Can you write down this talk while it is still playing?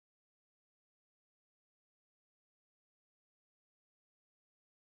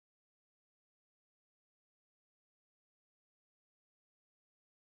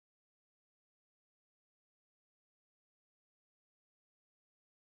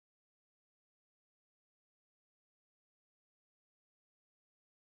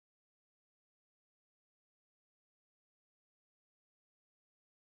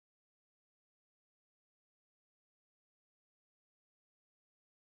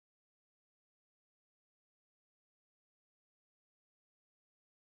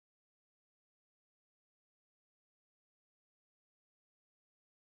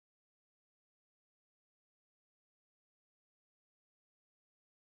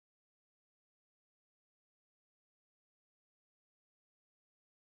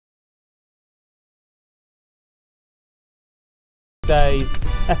Day's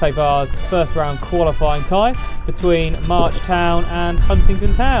FA Vase first round qualifying tie between March Town and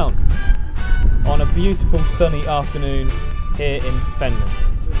Huntingdon Town on a beautiful sunny afternoon here in Fenland.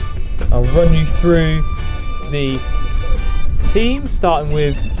 I'll run you through the team, starting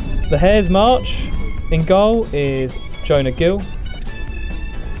with the Hares March. In goal is Jonah Gill,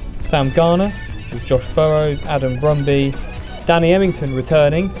 Sam Garner, Josh Burrows, Adam Brumby, Danny Emmington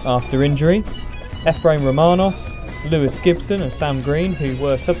returning after injury, Ephraim Romanos, Lewis Gibson and Sam Green, who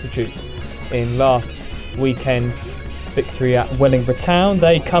were substitutes in last weekend's victory at Wellingborough Town.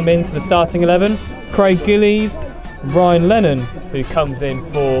 They come into the starting 11. Craig Gillies, Ryan Lennon, who comes in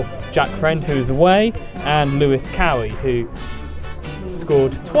for Jack Friend, who is away, and Lewis Cowie, who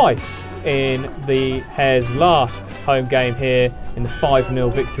scored twice in the Hares' last home game here in the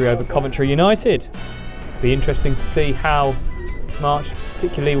 5-0 victory over Coventry United. Be interesting to see how March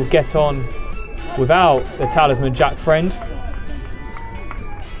particularly will get on without the talisman Jack Friend,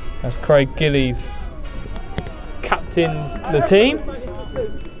 as Craig Gillies captains the team.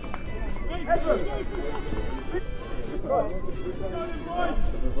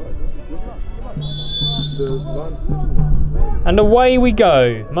 And away we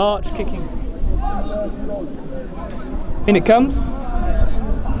go. March kicking. In it comes.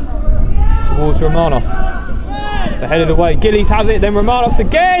 Towards Romanos. They're headed away. Gillies has it, then Romanos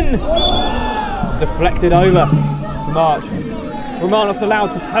again! Deflected over March. Romanos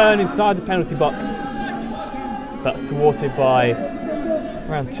allowed to turn inside the penalty box, but thwarted by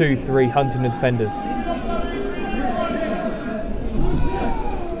around 2-3 Huntingdon defenders.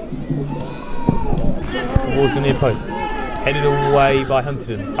 Towards the near post. Headed away by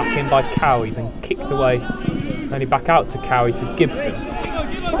Huntingdon. Back in by Cowie, then kicked away. Only back out to Cowie to Gibson.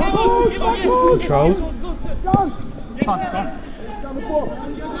 Controls.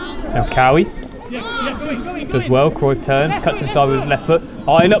 Now Cowie does well. Cruyff turns, cuts inside with his left foot,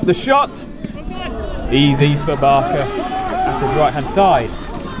 eyeing up the shot. Easy for Barker at his right hand side.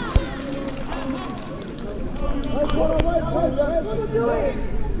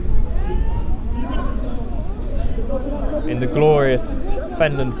 In the glorious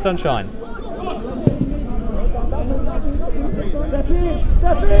Fenland sunshine.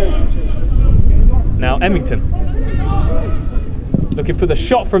 Now Emmington, looking for the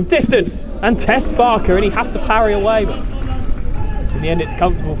shot from distance, and tests Barker, and he has to parry away, but in the end it's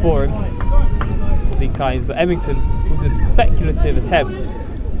comfortable for him. But Emmington with a speculative attempt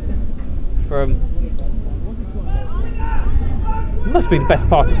from, must be the best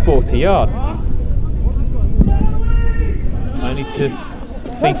part of 40 yards. Only to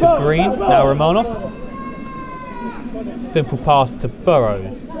feet of Green. Now Romanos. Simple pass to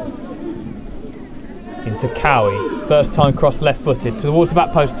Burrows. Into Cowie, first time cross left footed towards the back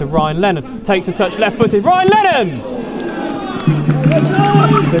post to Ryan Lennon, takes a touch left footed, Ryan Lennon!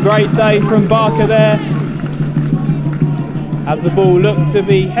 The great save from Barker there, as the ball looked to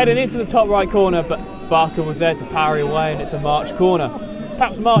be heading into the top right corner, but Barker was there to parry away, and it's a March corner.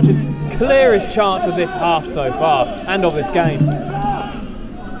 Perhaps March's clearest chance of this half so far, and of this game.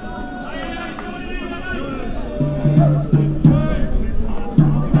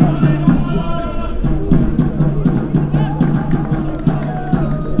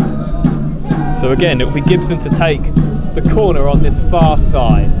 So again, it will be Gibson to take the corner on this far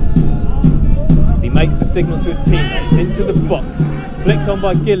side. He makes the signal to his teammates into the box. Flicked on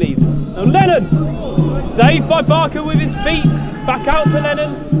by Gillies. Now Lennon! Saved by Barker with his feet. Back out to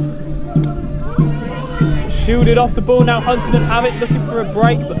Lennon. Shielded off the ball. Now Huntingdon have it, looking for a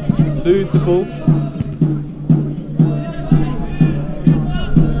break, but lose the ball.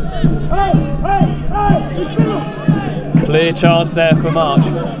 Clear chance there for March,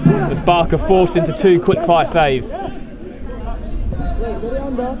 as Barker forced into 2 quick fire saves.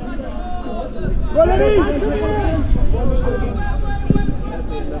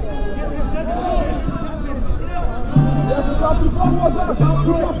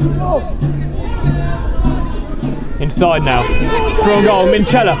 Inside now, throw goal,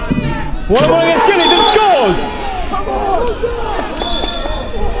 Minchella. 1-1 against Gillies and scores!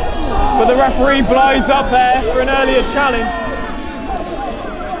 But the referee blows up there for an earlier challenge.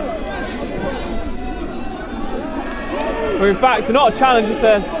 Well, in fact, not a challenge, it's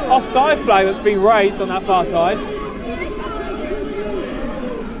an offside flag that's been raised on that far side.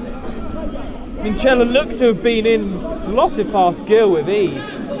 Minchella looked to have been in, slotted past Gill with ease.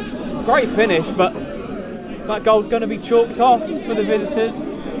 Great finish, but that goal's going to be chalked off for the visitors.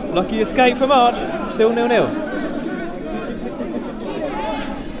 Lucky escape for March, still 0-0.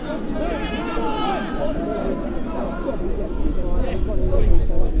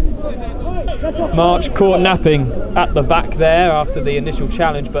 March caught napping at the back there after the initial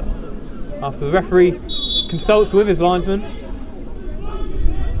challenge, but after the referee consults with his linesman,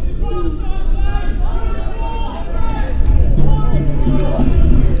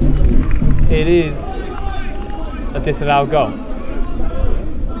 it is a disallowed goal.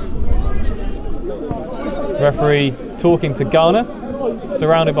 Referee talking to Garner,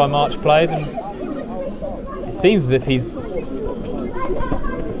 surrounded by March players, and it seems as if he's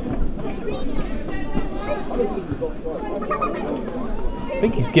I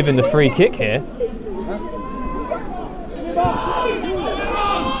think he's given the free kick here.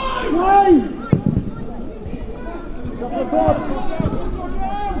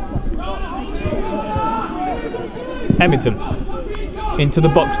 Hemmington into the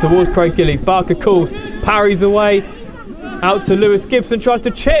box towards Craig Gillies. Barker calls, parries away, out to Lewis Gibson, tries to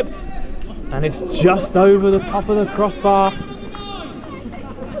chip, and it's just over the top of the crossbar.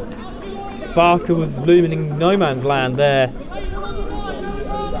 Barker was looming in no man's land there,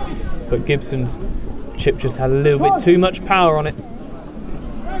 but Gibson's chip just had a little bit too much power on it.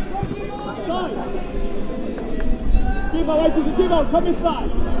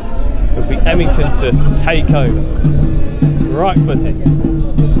 It'll be Hemmington to take over. Right footing.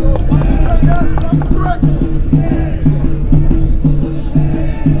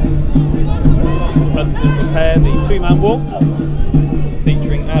 Huntingdon prepare the two-man wall,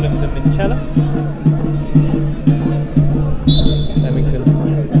 featuring Adams and Minchella. Hemmington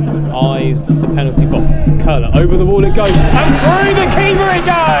eyes the penalty box. Curler over the wall it goes, and through the keeper it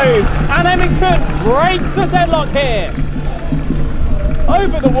goes! And Hemmington breaks the deadlock here.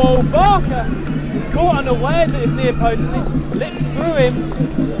 Over the wall, Barker is caught unawares at his near post and it slips through him.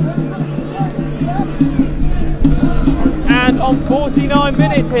 And on 49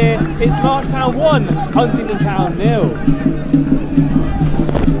 minutes here, it's Marchtown 1, Huntingdon Town 0.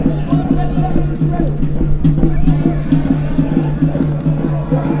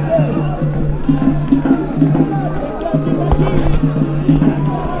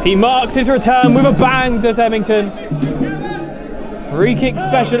 He marks his return with a bang, does Hemmington. Free kick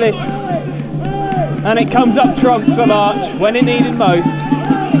specialist. And it comes up trumps for March when it needed most.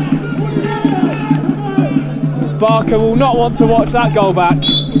 Barker will not want to watch that goal back.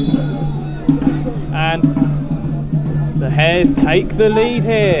 And the Hares take the lead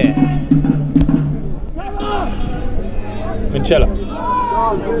here. Minchella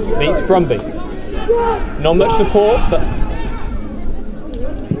beats Brumby. Not much support, but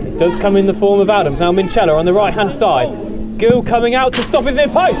it does come in the form of Adams. Now Minchella on the right hand side. Gill coming out to stop his near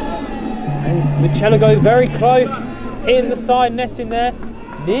post. And Minchella goes very close, hitting the side net in there.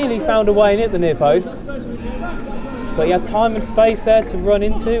 Nearly found a way in at the near post. But he had time and space there to run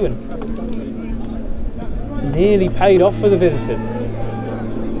into and nearly paid off for the visitors.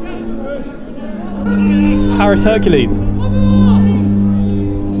 Harris Hercules.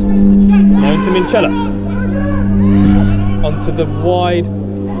 Now into Minchella. Onto the wide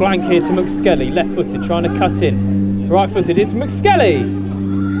flank here to McSkelly. Left footed, trying to cut in. Right footed, it's McSkelly.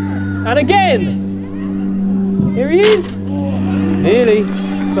 And again. Here he is. Nearly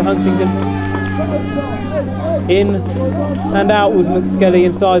for Huntingdon. In and out was McSkelly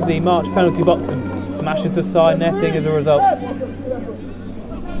inside the March penalty box and smashes the side netting as a result.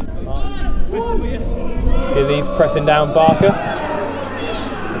 Gillies pressing down Barker.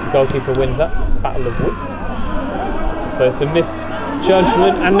 The goalkeeper wins that. Battle of wits. There's some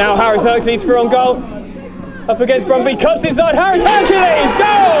misjudgment and now Harris Hercules through on goal. Up against Brumby, cuts inside, Harris Hercules!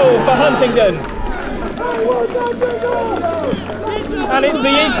 Goal for Huntingdon! And it's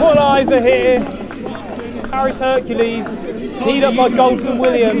the equaliser here. Harris Hercules, teed up by Golson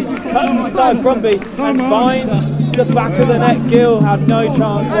Williams, cuts inside Brumby and finds the back of the net. Gill had no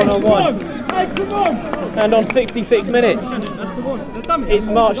chance one-on-one. And on 66 minutes, it's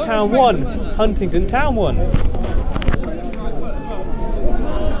Marchtown 1, Huntingdon Town 1.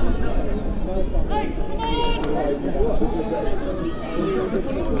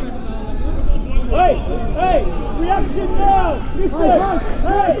 Hey, reaction now!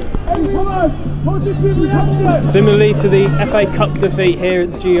 Hey, come on! Positive reaction! Similarly to the FA Cup defeat here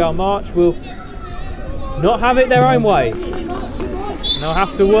at the GR March, will not have it their own way. They'll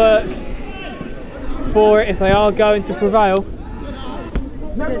have to work for it if they are going to prevail.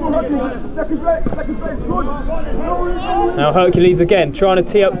 Now Hercules again, trying to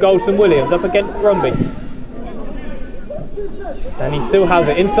tee up Golson Williams up against Brumby. And he still has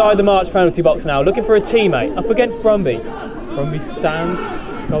it inside the March penalty box now, looking for a teammate up against Brumby. Brumby stands,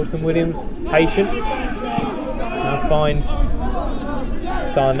 Golson Williams patient. Now finds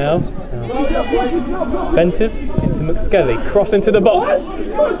Darnell. Venters into McSkelly. Cross into the box.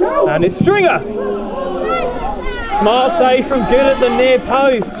 And it's Stringer. Smart save from Gill at the near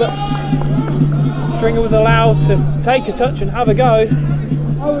post, but Stringer was allowed to take a touch and have a go.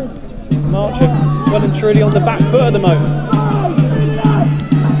 March are well and truly on the back foot at the moment.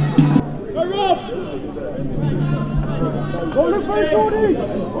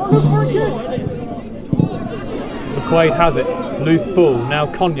 McQuaid has it, loose ball, now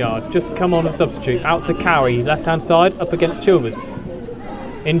Conyard, just come on a substitute, out to Cowie, left hand side, up against Chilvers.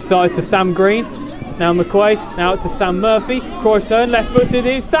 Inside to Sam Green, now McQuaid, now out to Sam Murphy, cross turn, left footed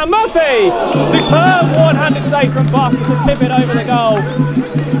is Sam Murphy! Superb one-handed save from Barker to tip it over the goal.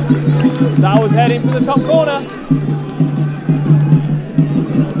 That was heading for the top corner.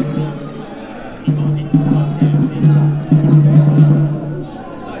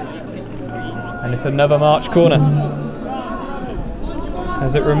 And it's another March corner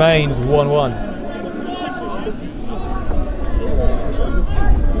as it remains 1-1.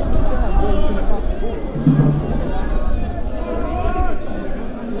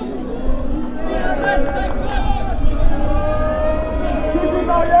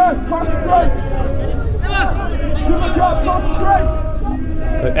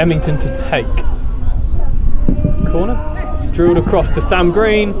 So Emmington to take. Corner, drilled across to Sam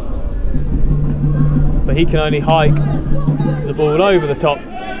Green, but he can only hike the ball over the top.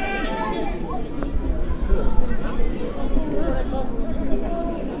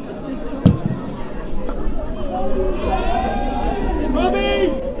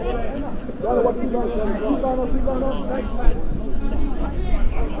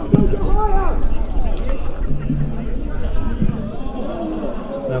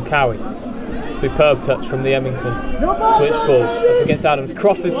 Now Cowie, superb touch from the Emmington. Switch ball up against Adams,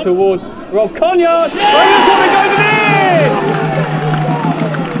 crosses towards Rob Conyard.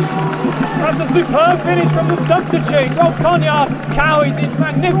 That's a superb finish from the substitute. Rob Conyard, Cowie did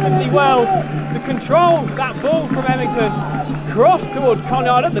magnificently well to control that ball from Emmington. Cross towards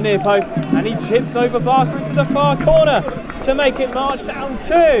Conyard at the near post, and he chips over Barker into the far corner to make it March Town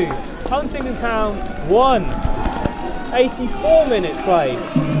 2, Huntingdon Town 1. 84 minutes played.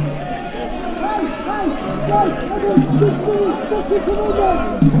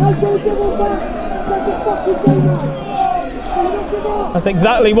 That's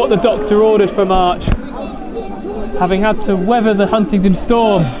exactly what the doctor ordered for March, having had to weather the Huntingdon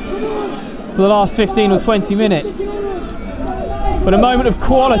storm for the last 15 or 20 minutes. But a moment of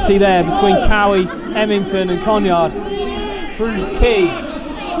quality there between Cowie, Emmington and Conyard proves key,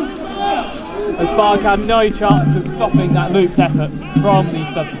 as Bark had no chance of stopping that looped effort from the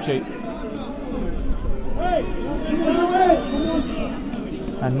substitute.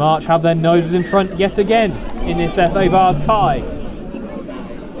 And March have their noses in front yet again in this FA Vase tie.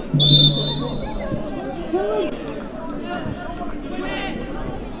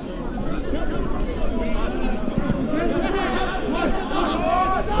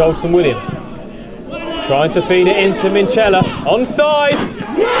 Golson Williams trying to feed it into Minchella, onside,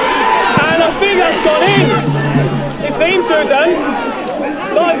 and I think that's gone in. It seems to have done.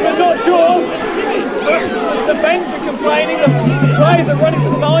 Linesman not sure, but the bench are complaining. The players are running to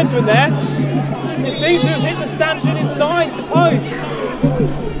the linesman there. It seems to have hit the stanchion inside the post.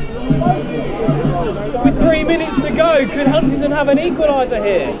 With 3 minutes to go, could Huntingdon have an equaliser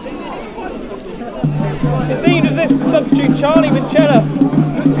here? It seemed as if the substitute Charlie Minchella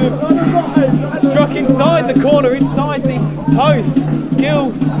looked to have struck inside the corner, inside the post.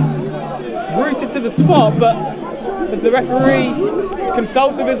 Gill rooted to the spot, but as the referee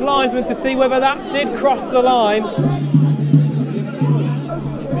consults with his linesman to see whether that did cross the line,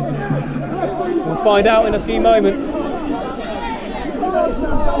 we'll find out in a few moments.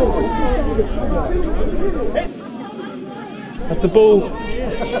 As the ball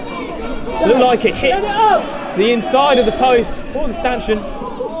looked like it hit the inside of the post or the stanchion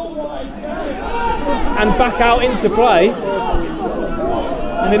and back out into play,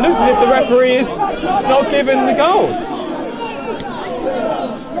 and it looks as if the referee is not given the goal.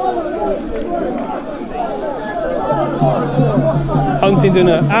 Huntingdon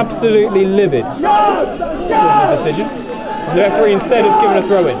are absolutely livid with the decision. The referee instead has given a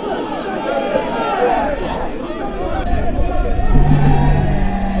throw-in.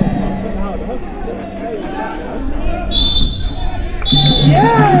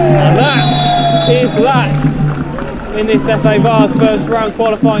 And that is that in this FA Vase first round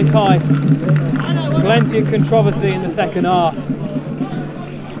qualifying tie. Plenty of controversy in the second half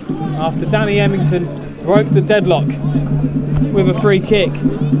after Danny Emmington broke the deadlock with a free kick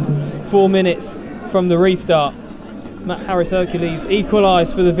 4 minutes from the restart. Matt Harris Hercules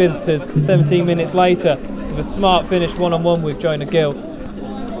equalised for the visitors 17 minutes later with a smart finish one-on-one with Jonah Gill.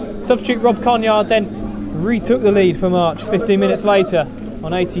 Substitute Rob Conyard then retook the lead for March 15 minutes later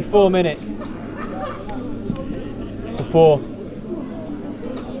on 84 minutes before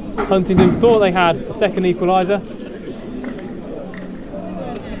Huntingdon thought they had a second equaliser,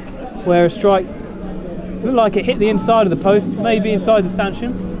 where a strike looked like it hit the inside of the post, maybe inside the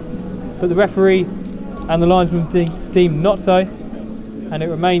stanchion, but the referee and the linesman deemed not so, and it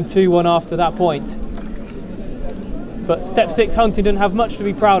remained 2-1 after that point. But Step 6 Huntingdon have much to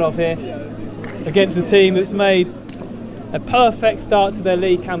be proud of here against a team that's made a perfect start to their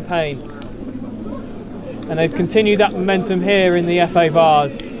league campaign, and they've continued that momentum here in the FA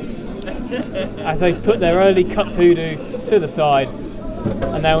Vase as they put their early cup hoodoo to the side,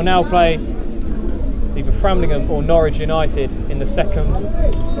 and they will now play either Framlingham or Norwich United in the second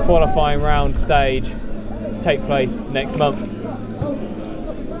qualifying round stage to take place next month.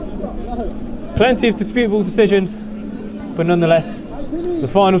 Plenty of disputable decisions, but nonetheless the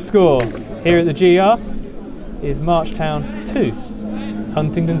final score here at the GR is Marchtown 2,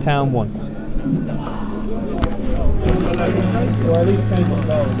 Huntingdon Town 1.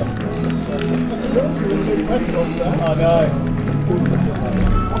 Oh no.